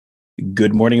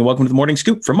Good morning and welcome to the Morning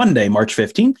Scoop for Monday, March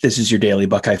 15th. This is your daily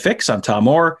Buckeye fix. I'm Tom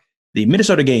Orr. The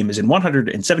Minnesota game is in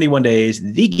 171 days,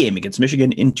 the game against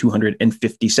Michigan in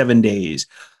 257 days.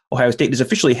 Ohio State is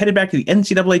officially headed back to the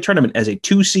NCAA Tournament as a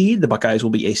 2 seed. The Buckeyes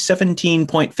will be a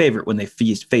 17-point favorite when they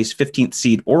face 15th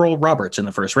seed Oral Roberts in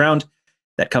the first round.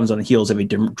 That comes on the heels of a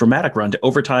dramatic run to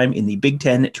overtime in the Big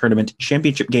Ten Tournament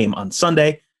Championship game on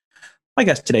Sunday. My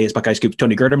guest today is Buckeye Scoop's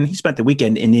Tony Gerdeman. He spent the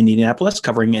weekend in Indianapolis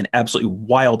covering an absolutely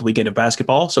wild weekend of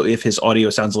basketball. So if his audio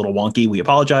sounds a little wonky, we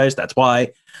apologize. That's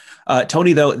why.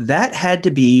 Tony, though, that had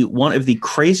to be one of the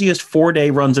craziest 4-day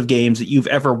runs of games that you've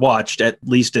ever watched, at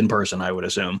least in person, I would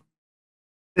assume.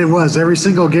 It was. Every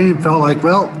single game felt like,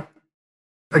 well,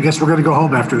 I guess we're going to go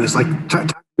home after this. Like, time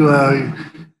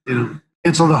to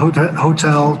cancel the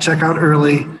hotel, check out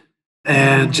early,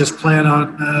 and just plan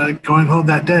on going home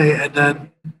that day. And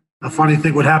then a funny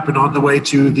thing would happen on the way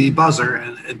to the buzzer,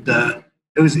 and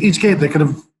it was each game. They could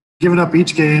have given up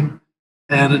each game,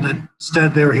 and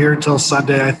instead they were here until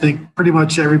Sunday. I think pretty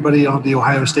much everybody on the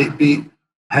Ohio State beat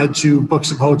had to book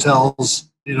some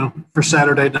hotels, for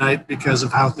Saturday night because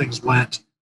of how things went.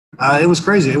 It was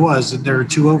crazy. It was, and there were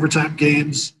 2 overtime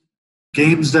games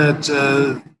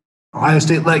that Ohio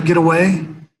State let get away,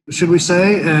 should we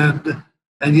say,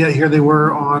 and yet here they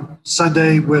were on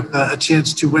Sunday with a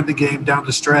chance to win the game down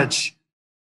the stretch.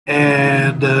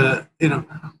 And,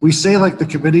 we say like the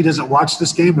committee doesn't watch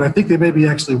this game, but I think they maybe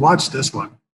actually watched this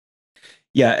one.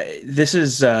 Yeah, this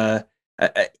is I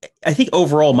think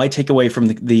overall my takeaway from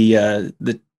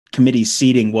the committee's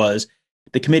seating was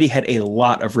the committee had a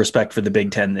lot of respect for the Big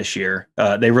Ten this year.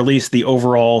 They released the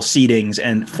overall seedings,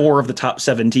 and 4 of the top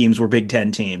 7 teams were Big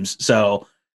Ten teams. So,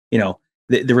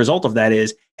 the result of that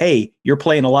is, hey, you're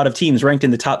playing a lot of teams ranked in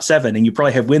the top 7, and you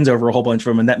probably have wins over a whole bunch of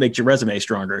them, and that makes your resume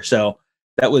stronger. So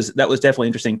that was definitely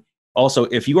interesting. Also,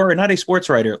 if you are not a sports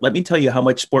writer, let me tell you how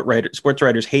much sports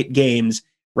writers hate games,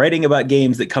 writing about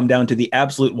games that come down to the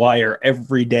absolute wire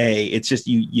every day. It's just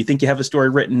you think you have a story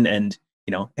written, and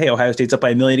hey, Ohio State's up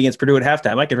by 1 million against Purdue at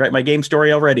halftime. I can write my game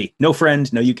story already. No,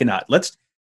 friend, no, you cannot.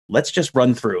 Let's just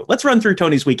run through. Let's run through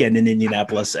Tony's weekend in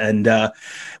Indianapolis, and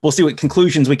we'll see what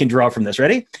conclusions we can draw from this.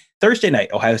 Ready? Thursday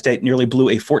night, Ohio State nearly blew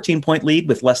a 14-point lead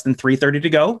with less than 3:30 to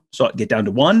go. So it get down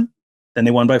to 1, then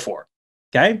they won by 4.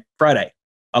 Okay? Friday,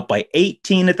 up by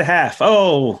 18 at the half.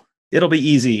 Oh, it'll be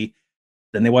easy.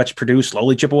 Then they watch Purdue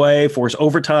slowly chip away, force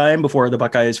overtime before the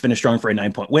Buckeyes finish strong for a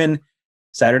 9-point win.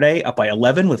 Saturday, up by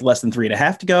 11 with less than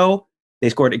 3.5 to go. They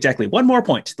scored exactly 1 more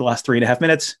point the last 3.5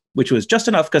 minutes, which was just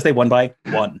enough because they won by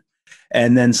 1.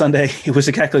 And then Sunday, it was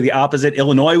exactly the opposite.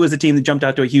 Illinois was the team that jumped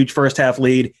out to a huge first half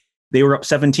lead. They were up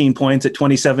 17 points at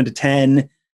 27-10.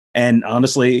 And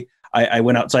honestly, I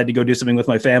went outside to go do something with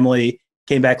my family,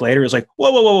 came back later. It was like,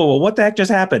 whoa, what the heck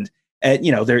just happened? And,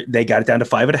 they got it down to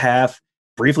 5.5,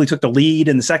 briefly took the lead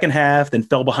in the second half, then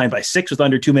fell behind by 6 with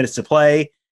under 2 minutes to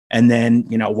play. And then,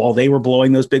 while they were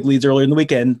blowing those big leads earlier in the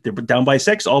weekend, they were down by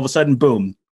 6. All of a sudden,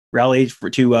 boom, rally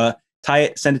to tie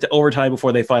it, send it to overtime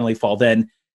before they finally fall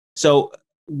then. So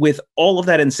with all of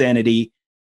that insanity,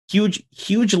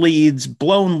 huge leads,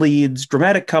 blown leads,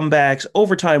 dramatic comebacks,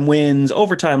 overtime wins,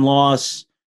 overtime loss,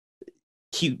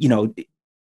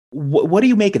 what do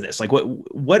you make of this? Like,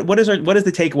 what is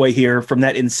the takeaway here from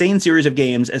that insane series of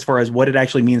games as far as what it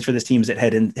actually means for this team as it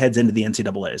heads into the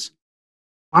NCAAs?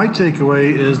 My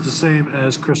takeaway is the same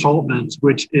as Chris Holtman's,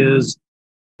 which is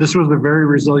this was a very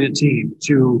resilient team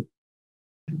to,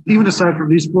 even aside from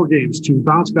these 4 games, to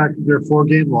bounce back from their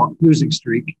 4-game losing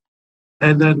streak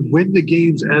and then win the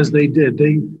games as they did.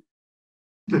 They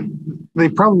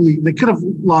could have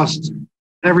lost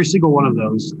every single one of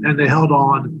those, and they held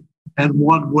on and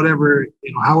won whatever,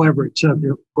 however it took,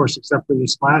 of course, except for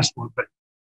this last one. But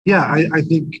yeah, I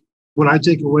think what I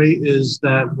take away is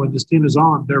that when this team is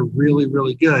on, they're really,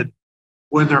 really good.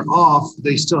 When they're off,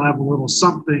 they still have a little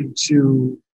something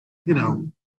to,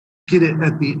 get it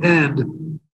at the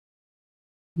end.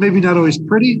 Maybe not always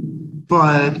pretty,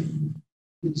 but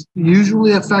it's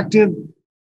usually effective.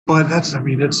 But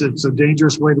it's a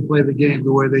dangerous way to play the game,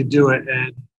 the way they do it.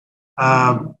 And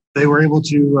they were able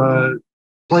to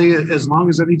play it as long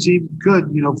as any team could,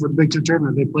 for the Big Ten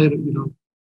Tournament. They played it,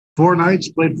 4 nights,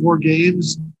 played 4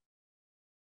 games,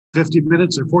 50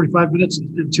 minutes or 45 minutes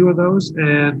in 2 of those.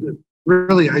 And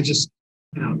really,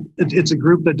 it's a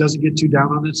group that doesn't get too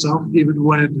down on itself, even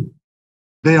when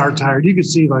they are tired. You can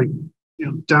see down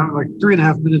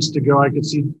 3.5 minutes to go, I could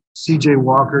see CJ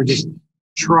Walker just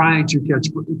trying to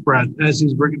catch breath as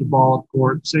he's bringing the ball up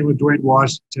court. Same with Dwayne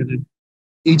Washington and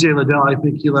EJ Liddell. I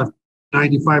think he left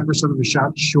 95% of the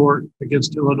shots short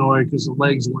against Illinois because the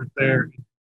legs weren't there.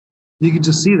 You can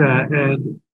just see that.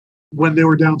 And when they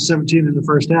were down 17 in the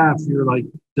first half, you're like,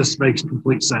 this makes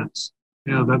complete sense.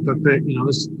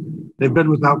 They've been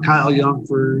without Kyle Young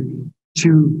for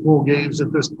 2 full games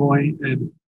at this point,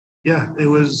 and yeah, it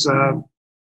was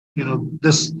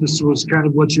this was kind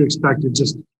of what you expected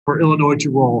just for Illinois to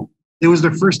roll. It was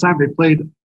their first time they played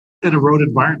in a road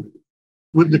environment.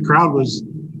 When the crowd was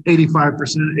 85%,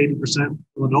 80%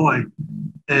 Illinois.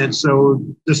 And so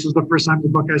this was the first time the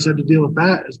Buckeyes had to deal with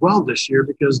that as well this year,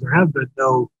 because there have been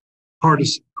no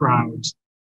partisan crowds.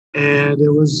 And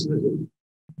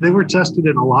they were tested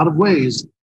in a lot of ways.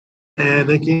 And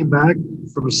they came back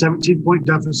from a 17-point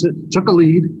deficit, took a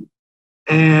lead,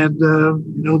 and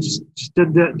just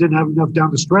didn't have enough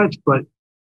down the stretch. But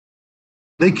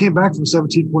they came back from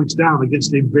 17 points down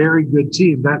against a very good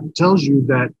team. That tells you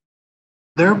that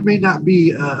there may not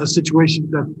be a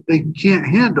situation that they can't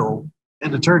handle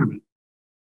in the tournament.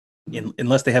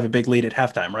 Unless they have a big lead at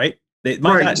halftime, right? They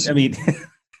might not. I mean,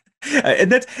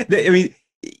 and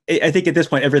I think at this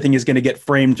point, everything is going to get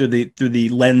framed through the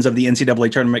lens of the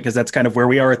NCAA tournament, because that's kind of where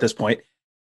we are at this point.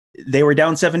 They were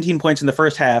down 17 points in the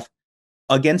first half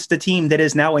against a team that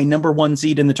is now a number 1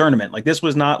 seed in the tournament. Like, this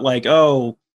was not like,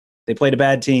 oh, they played a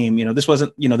bad team. This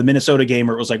wasn't, the Minnesota game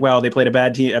where it was like, wow, they played a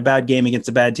bad game against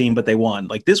a bad team, but they won.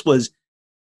 Like, this was,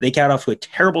 they got off to a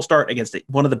terrible start against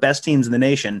one of the best teams in the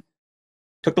nation,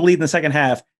 took the lead in the second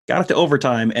half, got it to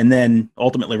overtime, and then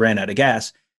ultimately ran out of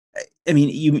gas. I mean,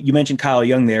 you mentioned Kyle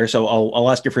Young there, so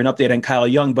I'll ask you for an update on Kyle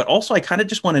Young, but also I kind of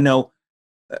just want to know,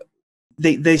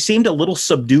 they seemed a little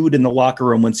subdued in the locker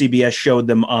room when CBS showed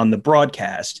them on the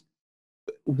broadcast.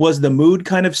 Was the mood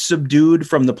kind of subdued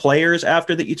from the players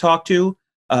after that you talked to?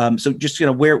 So just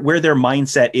where their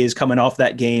mindset is coming off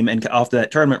that game and off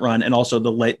that tournament run, and also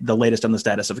the latest on the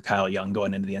status of Kyle Young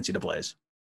going into the NCAAs.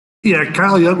 Yeah,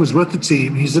 Kyle Young was with the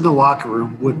team. He's in the locker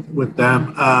room with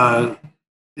them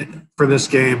for this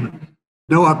game.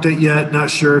 No update yet.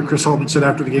 Not sure. Chris Holtmann said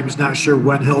after the game he's not sure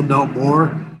when he'll know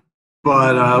more,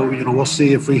 but we'll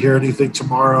see if we hear anything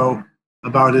tomorrow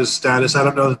about his status. I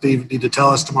don't know that they even need to tell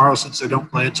us tomorrow, since they don't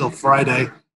play until Friday.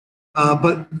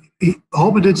 But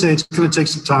Holtmann did say it's going to take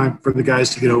some time for the guys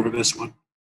to get over this one.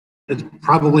 It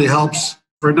probably helps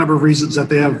for a number of reasons that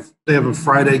they have a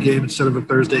Friday game instead of a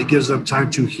Thursday. It gives them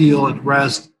time to heal and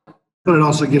rest, but it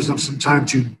also gives them some time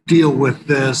to deal with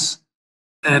this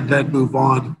and then move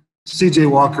on. CJ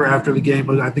Walker, after the game,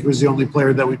 I think was the only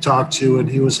player that we talked to, and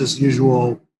he was his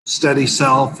usual steady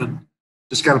self, and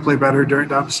just got to play better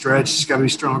down the stretch. Just got to be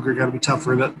stronger, got to be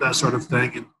tougher, that sort of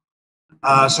thing.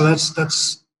 And so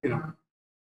that's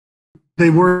they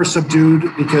were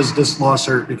subdued because this loss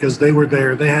hurt, because they were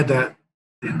there. They had that.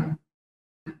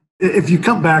 If you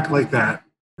come back like that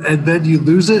and then you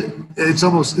lose it, is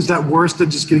that worse than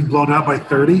just getting blown out by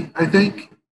 30, I think?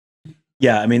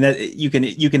 Yeah, I mean, that you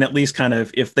can at least kind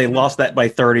of, if they lost that by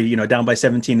 30, down by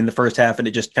 17 in the first half, and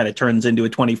it just kind of turns into a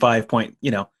 25 point,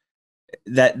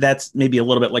 that's maybe a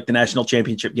little bit like the national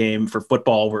championship game for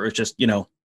football, where it's just,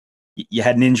 you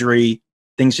had an injury,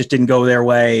 things just didn't go their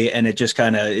way, and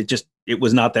it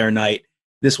was not their night.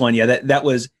 This one, yeah, that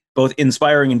was both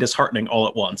inspiring and disheartening all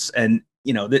at once. And,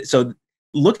 so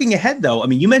looking ahead, though, I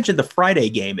mean, you mentioned the Friday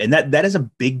game, and that is a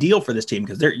big deal for this team,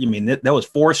 because that was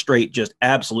 4 straight just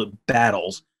absolute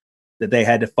battles that they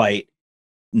had to fight.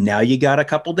 Now you got a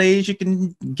couple days you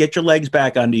can get your legs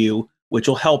back under you, which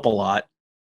will help a lot.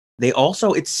 They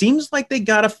also, it seems like they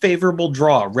got a favorable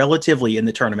draw relatively in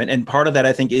the tournament, and part of that,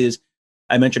 I think, is,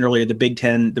 I mentioned earlier, the Big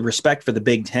Ten, the respect for the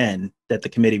Big Ten that the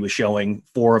committee was showing.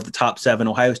 4 of the top 7.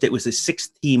 Ohio State was the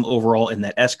 6th team overall in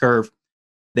that S-curve.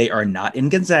 They are not in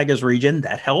Gonzaga's region.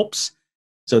 That helps.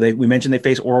 So we mentioned they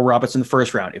face Oral Roberts in the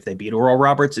first round. If they beat Oral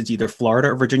Roberts, it's either Florida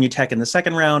or Virginia Tech in the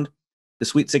second round. The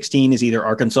Sweet 16 is either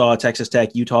Arkansas, Texas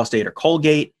Tech, Utah State, or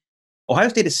Colgate. Ohio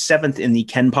State is 7th in the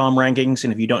KenPom rankings.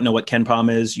 And if you don't know what KenPom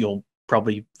is, you'll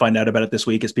probably find out about it this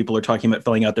week as people are talking about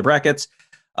filling out their brackets.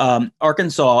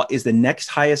 Arkansas is the next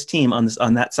highest team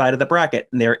on that side of the bracket,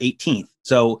 and they're 18th.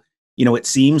 So, it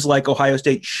seems like Ohio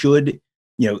State should,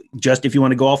 just if you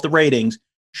want to go off the ratings,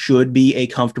 should be a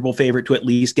comfortable favorite to at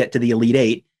least get to the Elite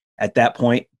 8. At that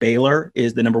point, Baylor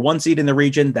is the number 1 seed in the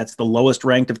region. That's the lowest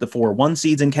ranked of the 4 1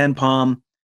 seeds in KenPom.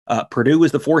 Purdue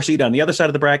is the 4 seed on the other side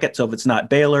of the bracket. So if it's not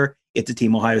Baylor, it's a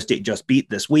team Ohio State just beat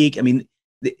this week. I mean,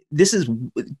 this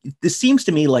seems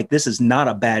to me like this is not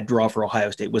a bad draw for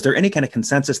Ohio State. Was there any kind of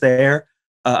consensus there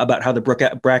about how the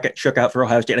bracket shook out for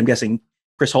Ohio State? I'm guessing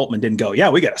Chris Holtmann didn't go, yeah,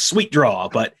 we got a sweet draw,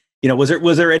 but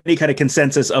was there any kind of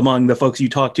consensus among the folks you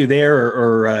talked to there,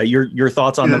 or your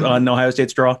thoughts on Ohio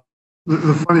State's draw?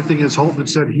 The funny thing is, Holtmann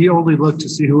said he only looked to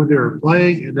see who they were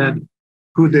playing, and then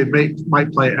who they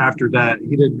might play after that.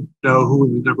 He didn't know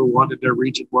who the number one in their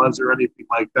region was or anything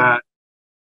like that.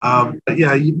 But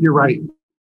yeah, you're right.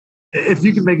 If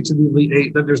you can make it to the Elite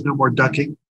Eight, then there's no more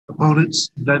ducking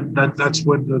opponents. Then that's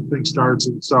when the thing starts.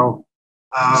 And so,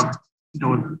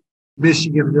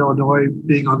 Michigan and Illinois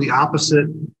being on the opposite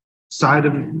side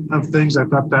of things, I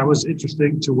thought that was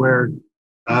interesting to where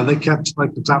they kept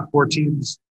like the top four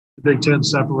teams, the Big Ten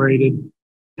separated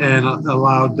and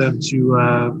allowed them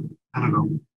to,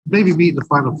 maybe meet in the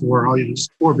Final Four, all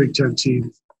four Big Ten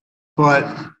teams. But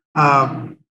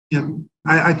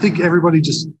I think everybody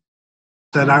just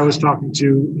that I was talking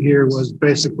to here was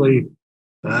basically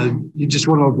you just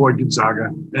want to avoid Gonzaga.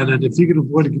 And then if you can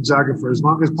avoid Gonzaga for as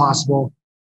long as possible,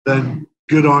 then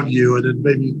good on you. And then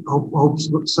maybe hope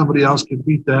somebody else can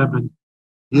beat them. And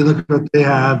you look at what they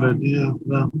have, and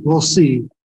we'll see.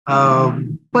 But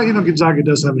Gonzaga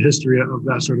does have a history of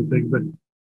that sort of thing. But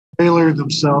Baylor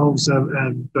themselves have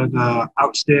been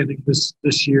outstanding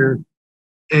this year,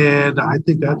 and I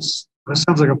think that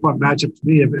sounds like a fun matchup to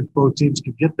me if both teams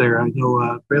can get there. I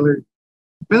know Baylor's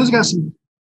got some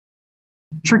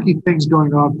tricky things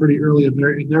going on pretty early in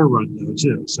their run though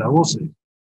too. So we'll see.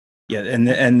 Yeah,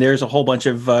 and there's a whole bunch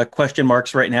of question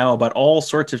marks right now about all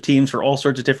sorts of teams for all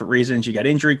sorts of different reasons. You got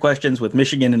injury questions with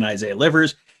Michigan and Isaiah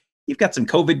Livers. You've got some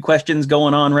COVID questions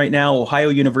going on right now. Ohio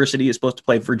University is supposed to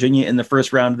play Virginia in the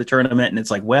first round of the tournament, and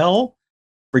it's like, well,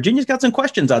 Virginia's got some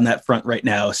questions on that front right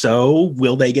now. So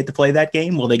will they get to play that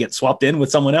game? Will they get swapped in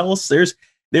with someone else? There's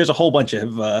a whole bunch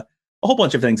of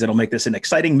things that'll make this an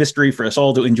exciting mystery for us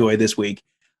all to enjoy this week.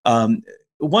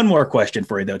 One more question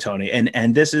for you though, Tony,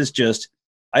 and this is just,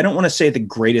 I don't want to say the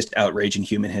greatest outrage in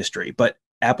human history, but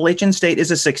Appalachian State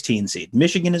is a 16 seed,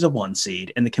 Michigan is a 1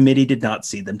 seed, and the committee did not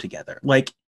seed them together.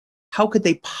 Like, how could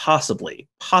they possibly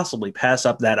pass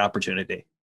up that opportunity?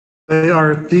 They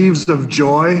are thieves of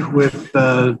joy with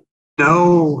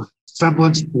no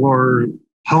semblance for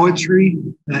poetry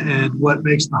and what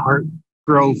makes the heart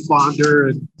grow fonder.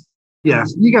 And yeah,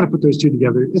 you got to put those two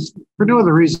together. It's for no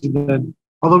other reason than,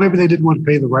 although maybe they didn't want to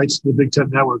pay the rights to the Big Ten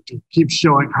Network to keep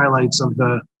showing highlights of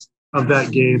that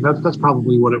game. That's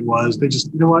probably what it was. They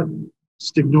just,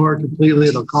 just ignore it completely.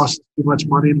 It'll cost too much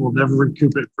money and we'll never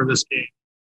recoup it for this game.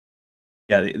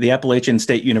 Yeah, the Appalachian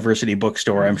State University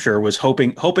bookstore, I'm sure, was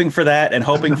hoping for that and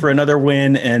hoping for another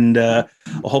win and a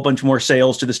whole bunch more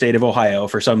sales to the state of Ohio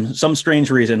for some strange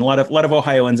reason. A lot of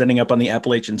Ohioans ending up on the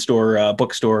Appalachian Store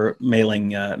bookstore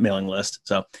mailing list.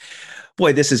 So,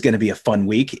 boy, this is going to be a fun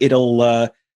week.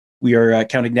 We are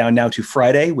counting down now to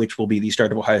Friday, which will be the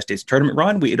start of Ohio State's tournament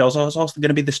run. It is also going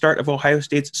to be the start of Ohio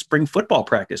State's spring football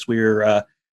practice.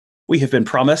 We have been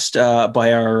promised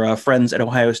by our friends at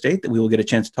Ohio State that we will get a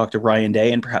chance to talk to Ryan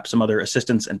Day and perhaps some other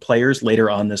assistants and players later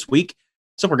on this week.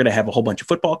 So we're going to have a whole bunch of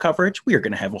football coverage. We are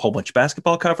going to have a whole bunch of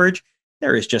basketball coverage.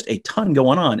 There is just a ton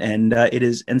going on, and it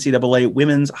is NCAA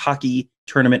Women's Hockey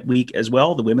Tournament week as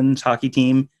well. The women's hockey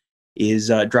team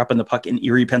is dropping the puck in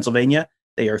Erie, Pennsylvania.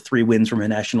 They are 3 wins from a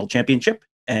national championship,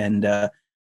 and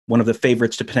one of the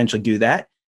favorites to potentially do that.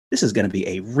 This is going to be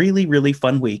a really, really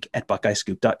fun week at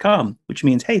BuckeyeScoop.com, which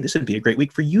means, hey, this would be a great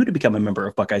week for you to become a member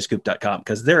of BuckeyeScoop.com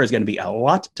because there is going to be a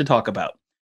lot to talk about.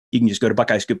 You can just go to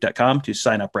BuckeyeScoop.com to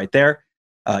sign up right there,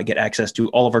 get access to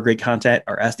all of our great content,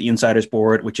 our Ask the Insiders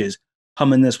board, which is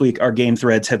humming this week. Our game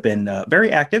threads have been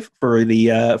very active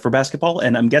for basketball,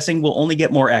 and I'm guessing we'll only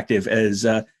get more active as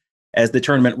the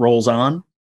tournament rolls on.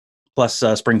 Plus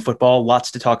spring football,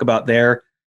 lots to talk about there.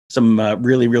 Some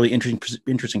really, really interesting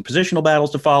positional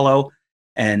battles to follow,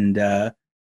 and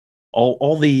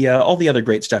all the other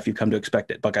great stuff you've come to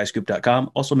expect at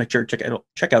BuckeyeScoop.com. Also, make sure to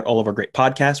check out all of our great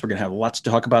podcasts. We're going to have lots to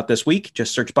talk about this week.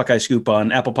 Just search Buckeye Scoop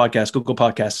on Apple Podcasts, Google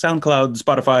Podcasts, SoundCloud,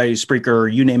 Spotify, Spreaker,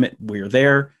 you name it, we're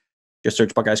there. Just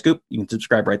search Buckeye Scoop. You can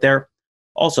subscribe right there.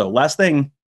 Also, last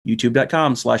thing,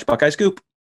 YouTube.com/Buckeye Scoop.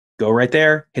 Go right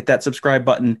there, hit that subscribe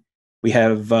button. We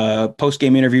have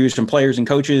post-game interviews from players and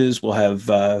coaches. We'll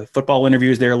have football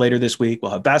interviews there later this week. We'll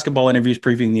have basketball interviews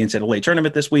previewing the NCAA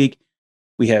tournament this week.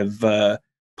 We have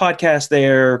podcasts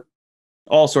there,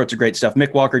 all sorts of great stuff.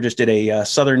 Mick Walker just did a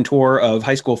Southern tour of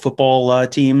high school football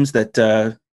teams that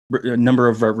a number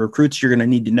of recruits you're going to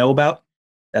need to know about.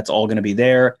 That's all going to be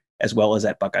there, as well as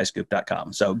at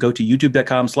BuckeyeScoop.com. So go to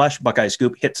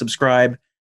YouTube.com/BuckeyeScoop, hit subscribe,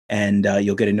 and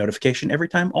you'll get a notification every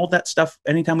time all that stuff.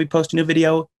 Anytime we post a new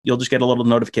video, you'll just get a little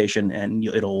notification, and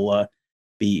it'll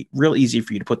be real easy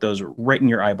for you to put those right in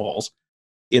your eyeballs.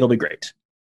 It'll be great.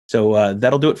 So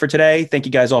that'll do it for today. Thank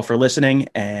you guys all for listening,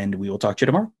 and we will talk to you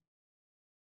tomorrow.